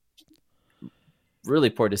made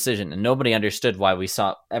really poor decision, and nobody understood why. We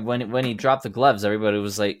saw when he dropped the gloves, everybody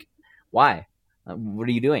was like, "Why? What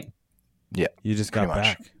are you doing?" Yeah, you just got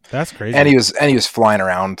back. That's crazy. And he was flying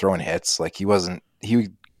around throwing hits. Like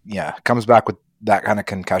comes back with that kind of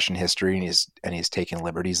concussion history, and he's taking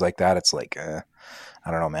liberties like that. It's like, I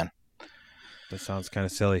don't know, man. That sounds kind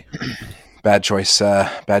of silly. Bad choice,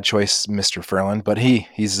 Mr. Ferland. But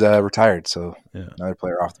he's retired, so another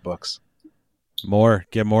player off the books.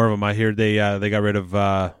 Get more of them. I hear they got rid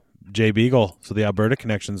of Jay Beagle, so the Alberta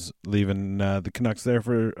connection's leaving the Canucks there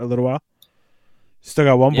for a little while. Still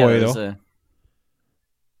got one boy though.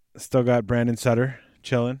 Still got Brandon Sutter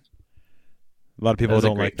chilling. A lot of people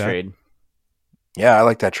don't like that. Trade. Yeah, I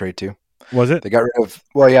like that trade too. Was it? They got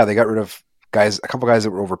rid of guys, a couple guys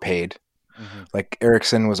that were overpaid. Mm-hmm. Like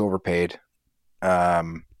Eriksson was overpaid.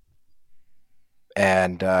 And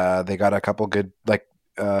they got a couple good, like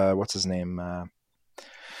what's his name?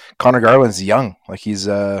 Connor Garland's young. Like he's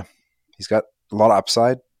got a lot of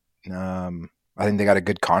upside. I think they got a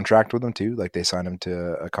good contract with him too. Like they signed him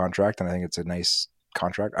to a contract, and I think it's a nice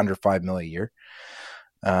contract, under $5 million a year.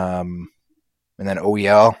 And then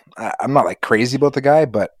OEL, I'm not like crazy about the guy,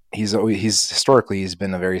 but he's historically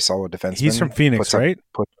been a very solid defenseman. He's from Phoenix, right?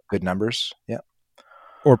 Put good numbers, yeah.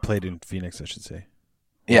 Or played in Phoenix, I should say.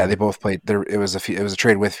 Yeah, they both played. It was a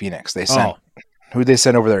trade with Phoenix. They sent who they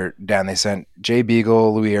sent over there, Dan. They sent Jay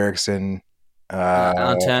Beagle, Louis Eriksson,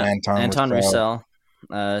 Anton Roussel,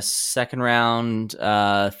 second round,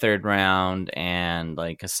 third round, and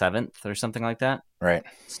like a seventh or something like that. Right.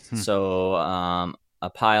 So a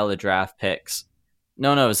pile of draft picks.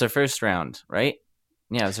 No, it was their first round, right?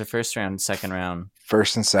 Yeah, it was their first round, second round.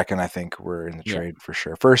 First and second, I think, were in the trade for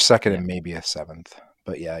sure. First, second, and maybe a seventh.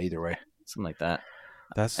 But yeah, either way. Something like that.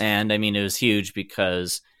 And I mean, it was huge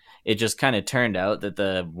because it just kind of turned out that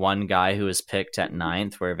the one guy who was picked at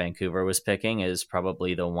 9th, where Vancouver was picking, is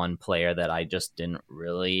probably the one player that I just didn't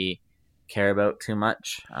really care about too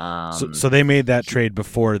much. So they made that trade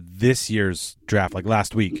before this year's draft, like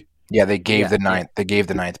last week. Yeah, they gave the 9th. They gave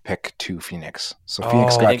the 9th pick to Phoenix. So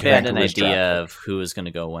Phoenix got. I think they had an idea of who was going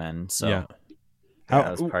to go when. So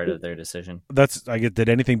that was part of their decision. Did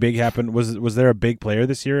anything big happen? Was there a big player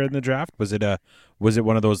this year in the draft? Was it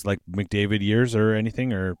one of those like McDavid years or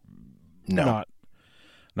anything, or no?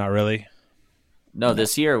 Not really. No,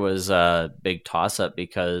 this year was a big toss-up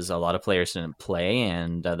because a lot of players didn't play,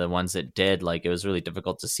 and the ones that did, like, it was really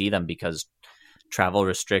difficult to see them because travel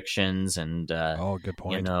restrictions and good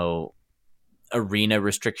point. Arena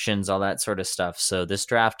restrictions, all that sort of stuff. So this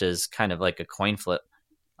draft is kind of like a coin flip.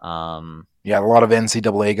 A lot of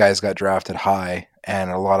NCAA guys got drafted high,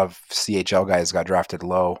 and a lot of CHL guys got drafted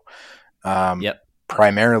low.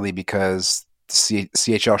 Primarily because the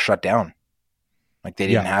CHL shut down. Like they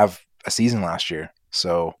didn't have a season last year,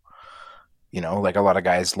 so like a lot of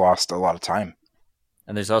guys lost a lot of time.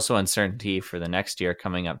 And there's also uncertainty for the next year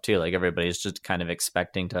coming up too. Like everybody's just kind of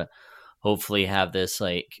expecting to hopefully have this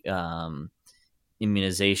like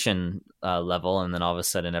immunization level, and then all of a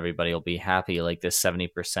sudden everybody will be happy, like this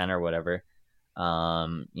 70% or whatever.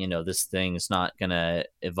 This thing is not going to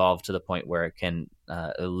evolve to the point where it can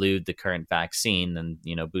elude the current vaccine, and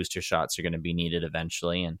booster shots are going to be needed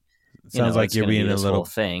eventually. And sounds like you're being a little whole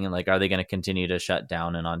thing. And like, are they going to continue to shut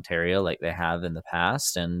down in Ontario like they have in the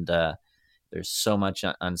past? And there's so much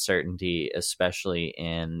uncertainty, especially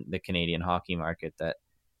in the Canadian hockey market, that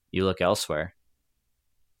you look elsewhere.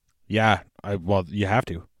 Yeah, you have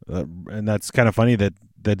to, and that's kind of funny that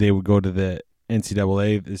they would go to the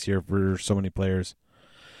NCAA this year for so many players.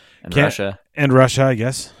 And Russia, I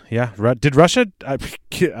guess. Yeah, did Russia? I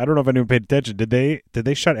don't know if anyone paid attention. Did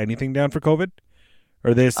they shut anything down for COVID,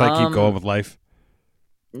 or they just keep going with life?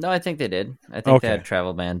 No, I think they did. I think they Okay. had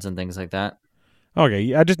travel bans and things like that.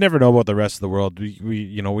 Okay. I just never know about the rest of the world.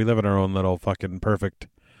 We live in our own little fucking perfect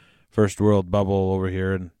first world bubble over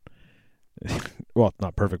here, and well, it's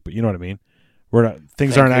not perfect, but you know what I mean. We're not,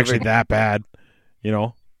 things aren't Vancouver. actually that bad. You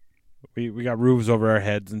know, we got roofs over our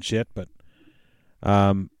heads and shit, but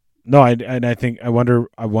no, I think I wonder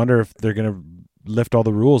if they're gonna lift all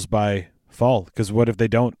the rules by fall. Because what if they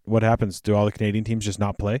don't? What happens? Do all the Canadian teams just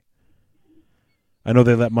not play? I know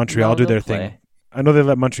they let Montreal No, do they'll their thing. play. I know they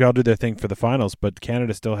let Montreal do their thing for the finals, but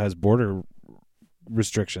Canada still has border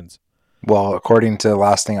restrictions. Well, according to the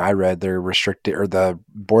last thing I read, they're restricted, or the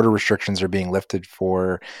border restrictions are being lifted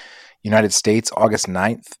for United States August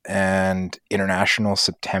 9th and international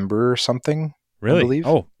September or something, I Really? believe.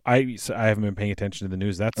 Oh, I haven't been paying attention to the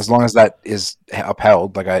news. As That's long as that is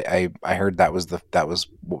upheld, like I heard that was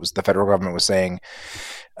what was the federal government was saying.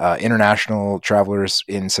 International travelers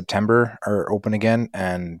in September are open again,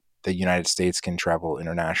 and the United States can travel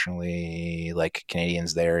internationally, like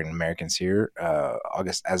Canadians there and Americans here,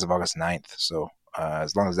 as of August 9th. So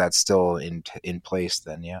as long as that's still in place,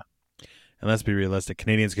 then yeah, and let's be realistic.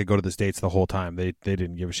 Canadians could go to the States the whole time. They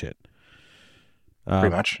didn't give a shit.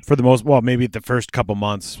 pretty much. For the most, well, maybe the first couple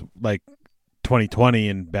months, like 2020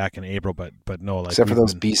 and back in April, but no, like Except for we've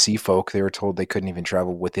those been. BC folk, they were told they couldn't even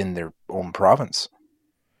travel within their own province.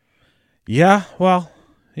 Yeah, well,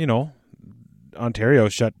 you know, Ontario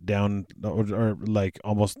shut down or like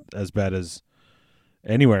almost as bad as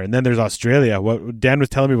anywhere, and then there's Australia. What Dan was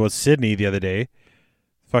telling me about Sydney the other day,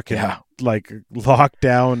 fucking Yeah. like locked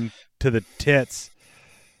down to the tits,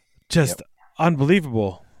 just Yep.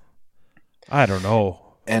 unbelievable. I don't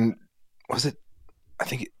know. And was it? I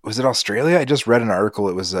think was it Australia? I just read an article.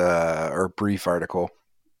 It was or a brief article.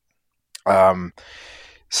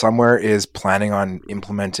 Somewhere is planning on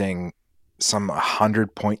implementing some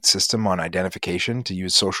 100-point system on identification to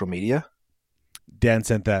use social media. Dan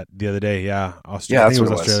sent that the other day. Yeah, Yeah, I think that's it was what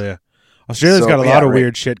it was. Australia. Australia's got a lot of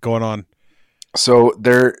weird shit going on. So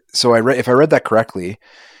so I read, if I read that correctly,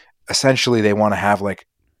 essentially they want to have like,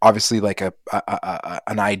 obviously like an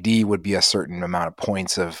ID would be a certain amount of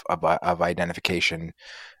points of identification,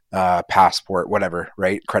 passport, whatever,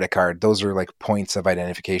 right? Credit card. Those are like points of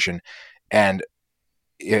identification. And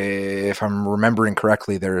if I'm remembering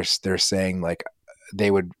correctly, they're saying like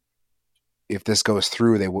they would, if this goes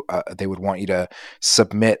through, they would want you to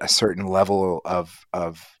submit a certain level of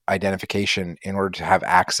identification in order to have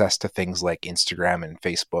access to things like Instagram and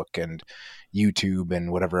Facebook and YouTube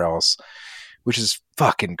and whatever else, which is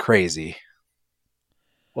fucking crazy.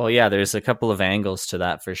 Well, yeah, there's a couple of angles to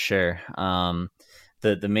that for sure.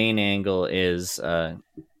 The main angle is,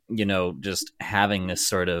 just having this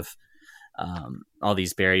sort of all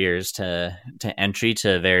these barriers to entry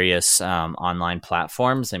to various online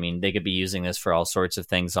platforms. I mean, they could be using this for all sorts of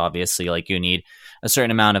things. Obviously, like you need a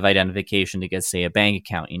certain amount of identification to get, say, a bank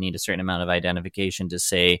account. You need a certain amount of identification to,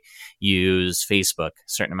 say, use Facebook. A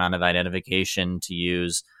certain amount of identification to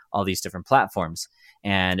use all these different platforms.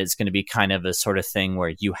 And it's going to be kind of a sort of thing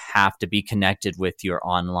where you have to be connected with your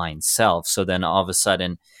online self. So then all of a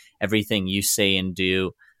sudden, everything you say and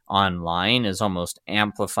do online is almost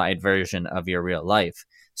amplified version of your real life.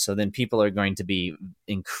 So then people are going to be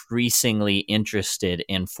increasingly interested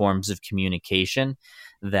in forms of communication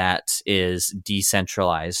that is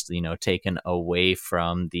decentralized, taken away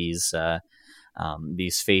from these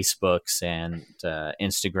Facebooks and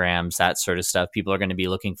Instagrams, that sort of stuff. People are going to be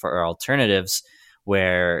looking for alternatives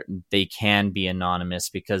where they can be anonymous,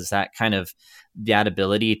 because that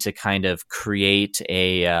ability to kind of create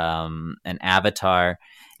an avatar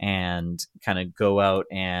and kind of go out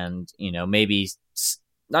and maybe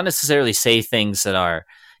not necessarily say things that are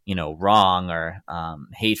wrong or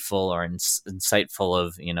hateful or insightful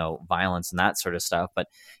of violence and that sort of stuff, but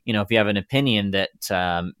if you have an opinion that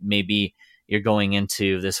maybe you're going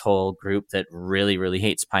into this whole group that really, really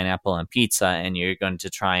hates pineapple on pizza, and you're going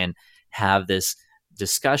to try and have this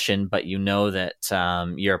discussion, but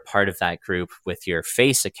that you're a part of that group with your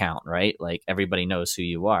face account, right? Like everybody knows who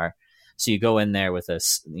you are. So you go in there with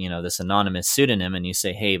this anonymous pseudonym, and you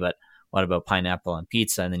say, hey, but what about pineapple on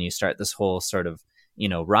pizza? And then you start this whole sort of,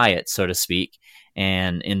 riot, so to speak,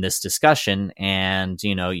 and in this discussion, and,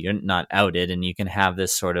 you're not outed, and you can have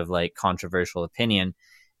this sort of like controversial opinion.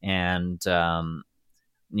 And,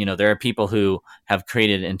 there are people who have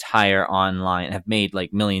created entire online, have made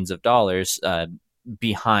like millions of dollars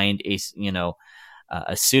behind a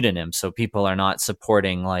pseudonym. So people are not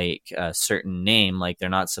supporting like a certain name, like they're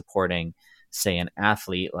not supporting, say, an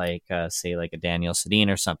athlete, like say like a Daniel Sedin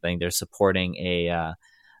or something. They're supporting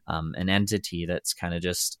an entity that's kind of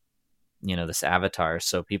just this avatar.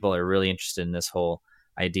 So people are really interested in this whole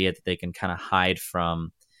idea that they can kind of hide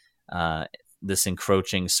from this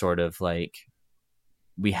encroaching sort of like,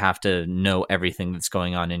 we have to know everything that's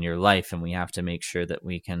going on in your life, and we have to make sure that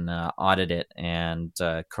we can audit it and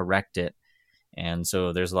correct it. And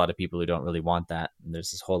so there's a lot of people who don't really want that. And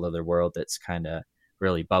there's this whole other world that's kind of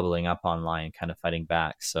really bubbling up online, kind of fighting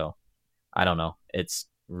back. So I don't know. It's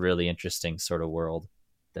really interesting sort of world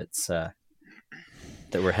that's that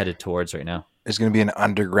we're headed towards right now. There's going to be an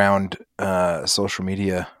underground social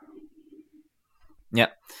media.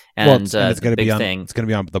 Yep. And, it's going to be on. thing. It's going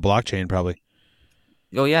to be on the blockchain probably.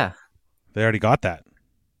 Oh yeah. They already got that.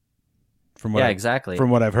 Exactly. From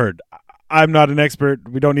what I've heard. I'm not an expert.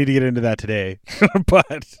 We don't need to get into that today.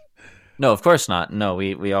 But no, of course not. No,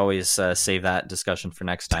 we always save that discussion for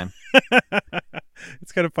next time.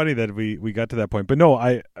 It's kind of funny that we got to that point. But no,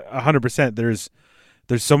 100%.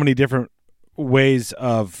 There's so many different ways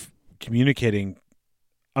of communicating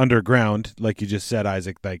underground, like you just said,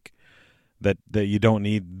 Isaac, like that you don't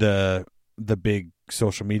need the big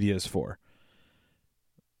social medias for.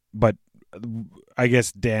 But I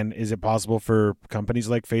guess, Dan, is it possible for companies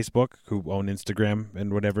like Facebook, who own Instagram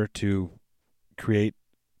and whatever, to create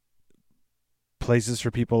places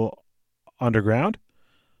for people underground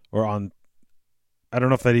or on? I don't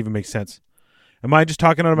know if that even makes sense. Am I just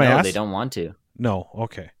talking out of my ass? No, they don't want to. No.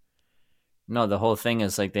 Okay. No, the whole thing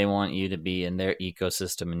is like they want you to be in their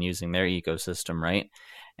ecosystem and using their ecosystem, right?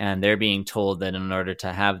 And they're being told that in order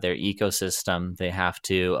to have their ecosystem, they have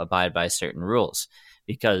to abide by certain rules.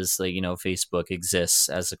 Because, like, Facebook exists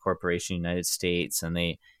as a corporation in the United States, and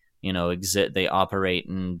they, they operate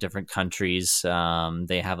in different countries.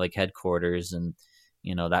 They have like headquarters and,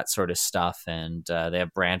 that sort of stuff. And they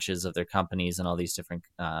have branches of their companies in all these different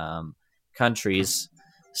countries.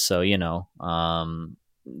 So,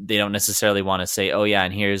 they don't necessarily want to say, oh yeah,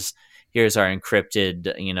 and here's our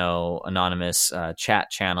encrypted, anonymous chat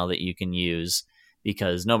channel that you can use,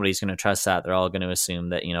 because nobody's going to trust that. They're all going to assume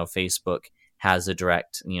that, Facebook has a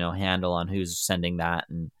direct, handle on who's sending that,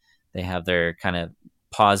 and they have their kind of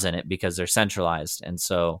paws in it because they're centralized. And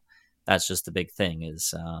so that's just the big thing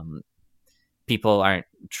is people aren't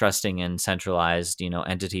trusting in centralized,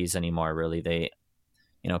 entities anymore. Really, they,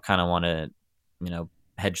 kind of want to,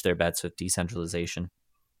 hedge their bets with decentralization.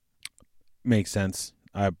 Makes sense.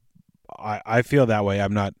 I feel that way.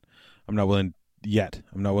 I'm not willing yet.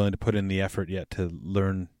 I'm not willing to put in the effort yet to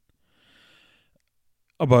learn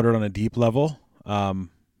about it on a deep level.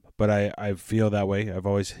 But I feel that way. I've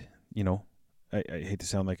always, I hate to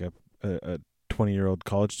sound like a 20-year-old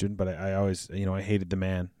college student, but I always, I hated the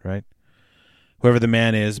man, right? Whoever the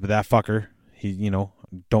man is, but that fucker, he,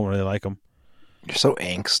 don't really like him. You're so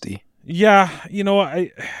angsty. Yeah.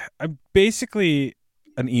 I'm basically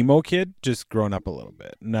an emo kid, just grown up a little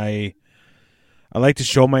bit. And I like to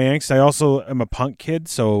show my angst. I also am a punk kid,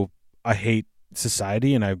 so I hate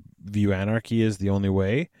society and I view anarchy as the only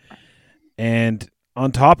way. And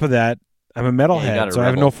on top of that, I'm a metalhead, so I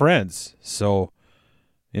have no friends. So,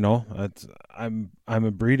 I'm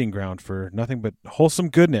a breeding ground for nothing but wholesome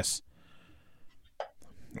goodness.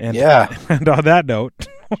 And and on that note,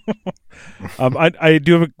 I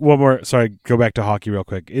do have one more. Sorry, go back to hockey real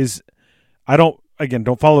quick.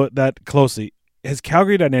 Don't follow it that closely. Has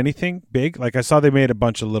Calgary done anything big? Like, I saw they made a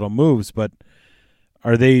bunch of little moves, but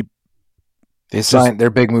are they? They signed their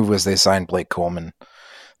big move was they signed Blake Coleman.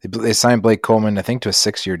 They signed Blake Coleman, I think, to a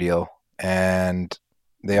 6-year deal, and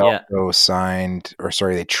they also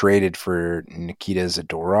they traded for Nikita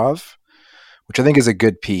Zadorov, which I think is a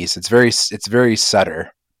good piece. It's very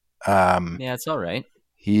Sutter. It's all right.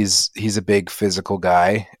 He's a big physical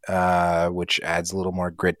guy, which adds a little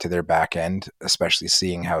more grit to their back end, especially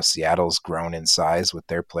seeing how Seattle's grown in size with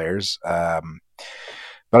their players.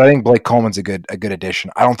 But I think Blake Coleman's a good addition.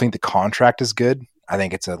 I don't think the contract is good. I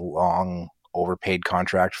think it's a long, overpaid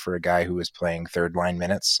contract for a guy who is playing third line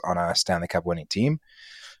minutes on a Stanley Cup winning team.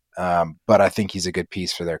 But I think he's a good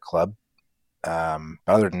piece for their club. But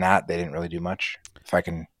other than that, they didn't really do much. I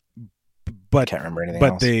can't remember anything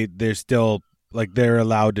else. But they're still, like, they're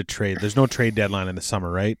allowed to trade. There's no trade deadline in the summer,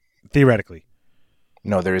 right? Theoretically.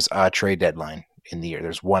 No, there's a trade deadline in the year.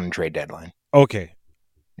 There's one trade deadline. Okay.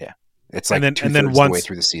 Yeah. It's like and then the way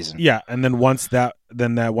through the season. Yeah, and then once that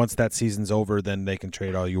season's over, then they can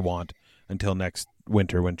trade all you want until next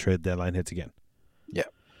winter when trade deadline hits again. Yeah.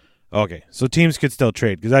 Okay, so teams could still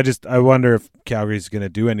trade, because I wonder if Calgary's going to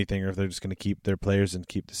do anything, or if they're just going to keep their players and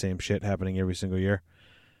keep the same shit happening every single year.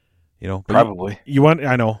 Probably.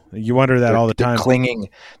 I know you wonder that all the time.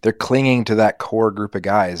 They're clinging to that core group of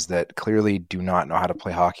guys that clearly do not know how to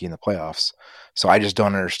play hockey in the playoffs. So I just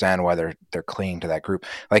don't understand why they're clinging to that group.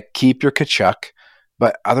 Like, keep your Kachuk,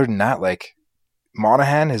 but other than that, like,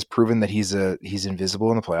 Monahan has proven that he's invisible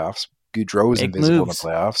in the playoffs. Gaudreau is invisible moves. in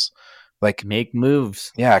the playoffs. Like, Make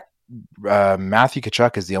moves. yeah, Matthew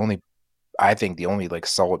Tkachuk is the only like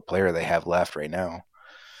solid player they have left right now.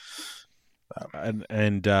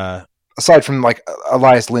 And aside from like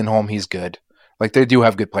Elias Lindholm, he's good. Like, they do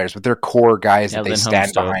have good players, but they're core guys that they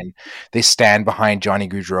stand behind. They stand behind Johnny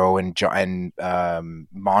Gaudreau and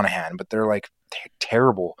Monahan, but they're like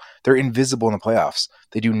terrible. They're invisible in the playoffs.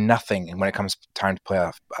 They do nothing when it comes time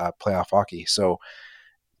to playoff hockey. So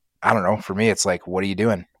I don't know. For me, it's like, what are you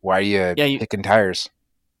doing? Why are you kicking tires?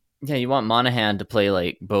 Yeah, you want Monahan to play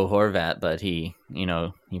like Bo Horvat, but he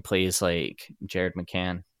plays like Jared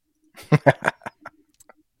McCann.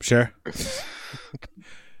 Sure.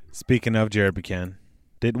 Speaking of Jared McCann,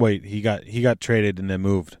 he got traded and then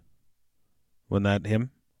moved. Wasn't that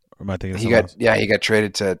him? Or am I thinking of he got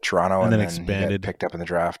traded to Toronto and then expanded. He got picked up in the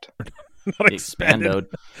draft. Not expanded.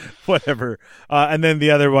 Whatever. And then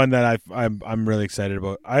the other one that I'm really excited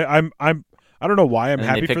about. I don't know why I'm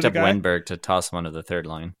happy for the guy. They picked up Wenberg to toss one of the third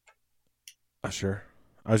line. Sure.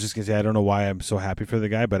 I was just gonna say I don't know why I'm so happy for the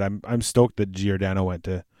guy, but I'm stoked that Giordano went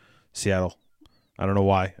to Seattle. I don't know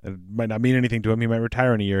why. It might not mean anything to him. He might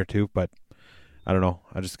retire in a year or two, but I don't know.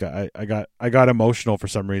 I got emotional for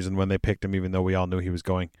some reason when they picked him, even though we all knew he was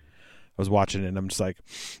going. I was watching it and I'm just like,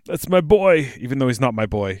 that's my boy, even though he's not my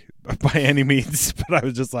boy by any means. But I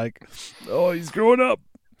was just like, oh, he's growing up.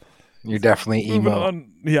 You're definitely emo.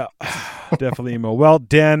 Yeah, definitely emo. Well,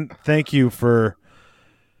 Dan, thank you for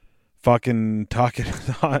fucking talking.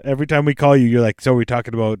 Every time we call you, you're like, so are we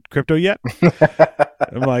talking about crypto yet?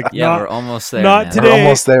 I'm like, yeah, we're almost there. Not man. today. We're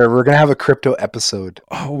almost there. We're gonna have a crypto episode.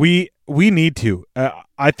 Oh, we need to.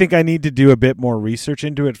 I think I need to do a bit more research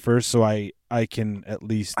into it first, so I can at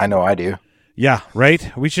least. I know I do. Yeah,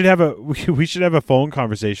 right. We should have a phone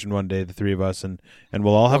conversation one day, the three of us, and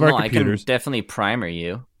we'll all have our computers. I can definitely primer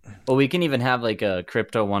you. Well, we can even have like a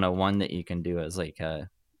crypto 101 that you can do as like a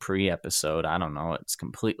pre-episode. I don't know. It's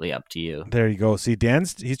completely up to you. There you go. See,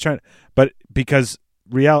 he's trying, but because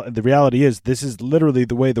the reality is this is literally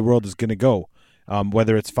the way the world is going to go.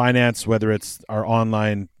 Whether it's finance, whether it's our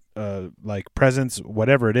online like presence,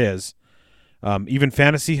 whatever it is, even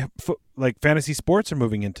fantasy sports are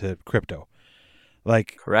moving into crypto.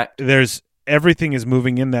 Like, correct. Everything is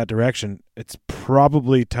moving in that direction. It's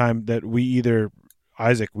probably time that we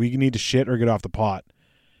we need to shit or get off the pot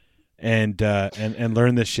and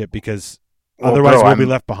learn this shit, because otherwise we'll be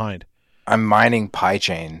left behind. I'm mining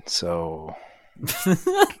PyChain, so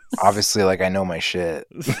obviously, like, I know my shit.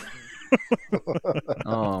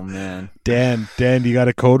 Oh man, Dan, you got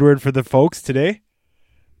a code word for the folks today?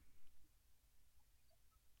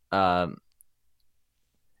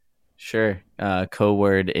 Sure. Code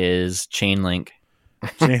word is chain link.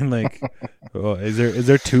 Chain link. Oh, is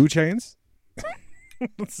there two chains?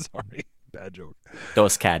 Sorry, bad joke.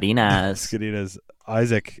 Dos cadenas. Cadenas.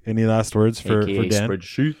 Isaac, any last words for Dan?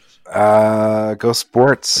 Spreadsheets. Go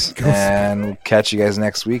sports. And we'll catch you guys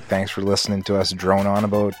next week. Thanks for listening to us drone on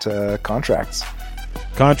about contracts.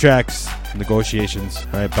 Contracts, negotiations.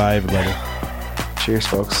 All right, bye, everybody. Cheers,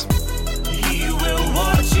 folks. He will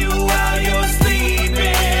watch you while you're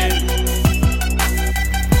sleeping.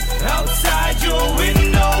 Outside your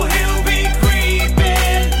window, he'll be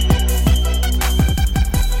creeping.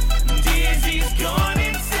 Dizzy's gone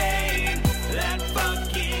insane. That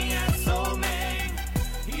fucking asshole man.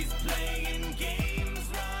 He's playing games,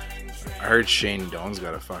 running trains. I heard Shane Doan's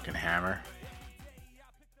got a fucking hammer.